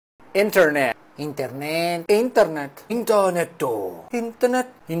Internet. Internet. Internet. Interneto. Internet.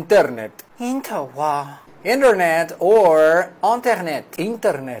 Internet. Interwa. Internet or internet.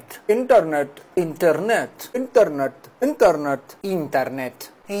 Internet. Internet. Internet. Internet. Internet. Internet.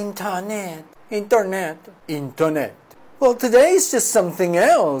 Internet. Internet. Internet. Well, today's just something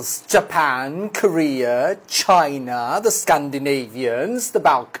else. Japan, Korea, China, the Scandinavians, the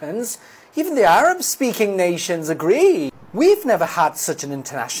Balkans, even the Arab-speaking nations agree. We've never had such an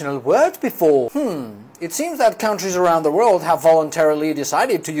international word before. It seems that countries around the world have voluntarily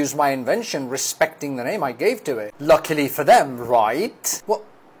decided to use my invention respecting the name I gave to it. Luckily for them, right?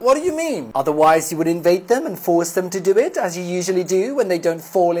 What do you mean? Otherwise you would invade them and force them to do it, as you usually do when they don't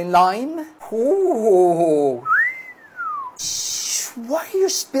fall in line? Ooh. Why are you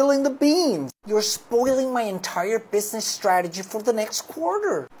spilling the beans? You're spoiling my entire business strategy for the next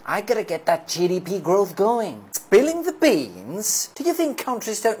quarter. I gotta get that GDP growth going. Spilling the beans? Do you think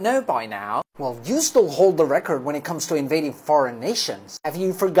countries don't know by now? Well, you still hold the record when it comes to invading foreign nations. Have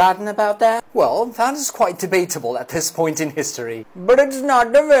you forgotten about that? Well, that is quite debatable at this point in history. But it's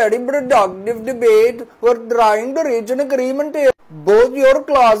not a very productive debate. We're trying to reach an agreement here. Both your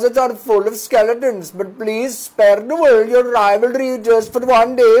closets are full of skeletons, but please spare the world your rivalry just for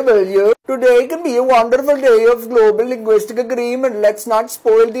one day, will you? Today can be a wonderful day of global linguistic agreement. Let's not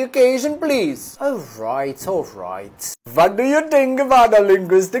spoil the occasion, please. Alright. What do you think about a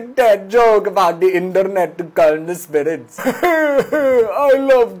linguistic dad joke about the internet to calm the spirits? I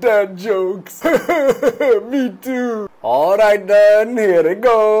love dad jokes. Me too. Alright then, here it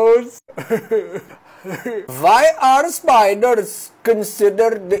goes. Why are spiders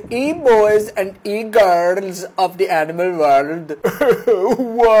considered the e-boys and e-girls of the animal world?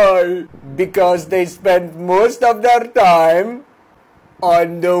 Why? Because they spend most of their time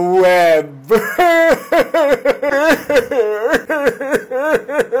on the web.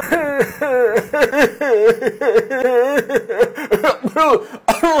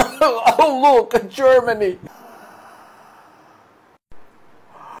 Oh, look, Germany.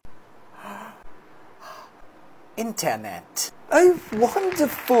 Internet. Oh,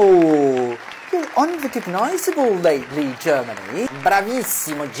 wonderful! You're unrecognizable lately, Germany.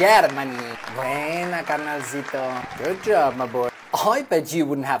 Bravissimo, Germany. Buena, carnalcito. Good job, my boy. I bet you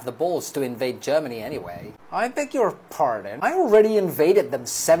wouldn't have the balls to invade Germany anyway. I beg your pardon. I already invaded them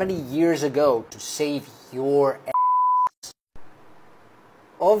 70 years ago to save your ass.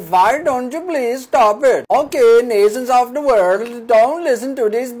 Oh, why don't you please stop it? Okay, nations of the world, don't listen to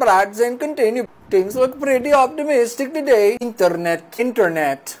these brats and continue. Things look pretty optimistic today. Internet.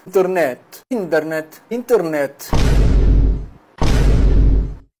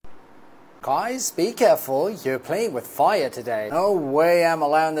 Guys, be careful. You're playing with fire today. No way I'm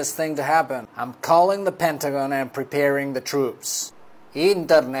allowing this thing to happen. I'm calling the Pentagon and preparing the troops.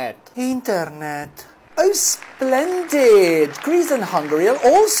 Internet. Oh, splendid! Greece and Hungary are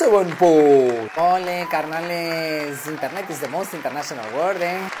also on board. Ole, carnales. Internet is the most international word,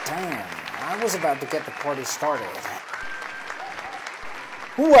 eh? Damn, I was about to get the party started.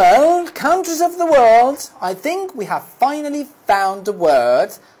 Well, countries of the world, I think we have finally found the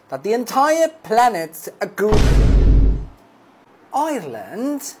word that the entire planet agrees.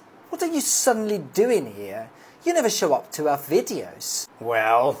 Ireland? What are you suddenly doing here? You never show up to our videos.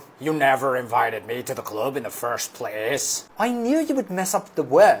 Well, you never invited me to the club in the first place. I knew you would mess up the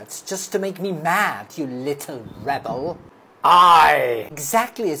words just to make me mad, you little rebel.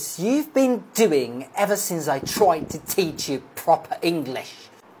 Exactly as you've been doing ever since I tried to teach you proper English.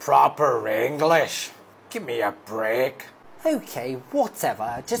 Proper English? Give me a break. Okay,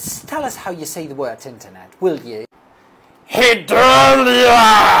 whatever. Just tell us how you say the word internet, will you? Hydrolian!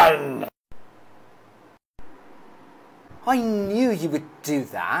 I knew you would do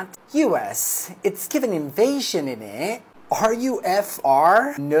that. US, it's given invasion in it.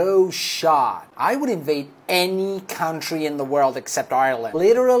 RUFR? No shot. I would invade any country in the world except Ireland.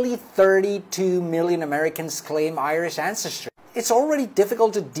 Literally 32 million Americans claim Irish ancestry. It's already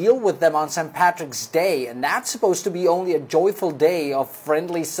difficult to deal with them on St. Patrick's Day, and that's supposed to be only a joyful day of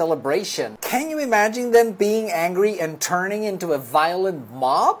friendly celebration. Can you imagine them being angry and turning into a violent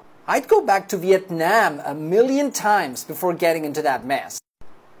mob? I'd go back to Vietnam 1,000,000 times before getting into that mess.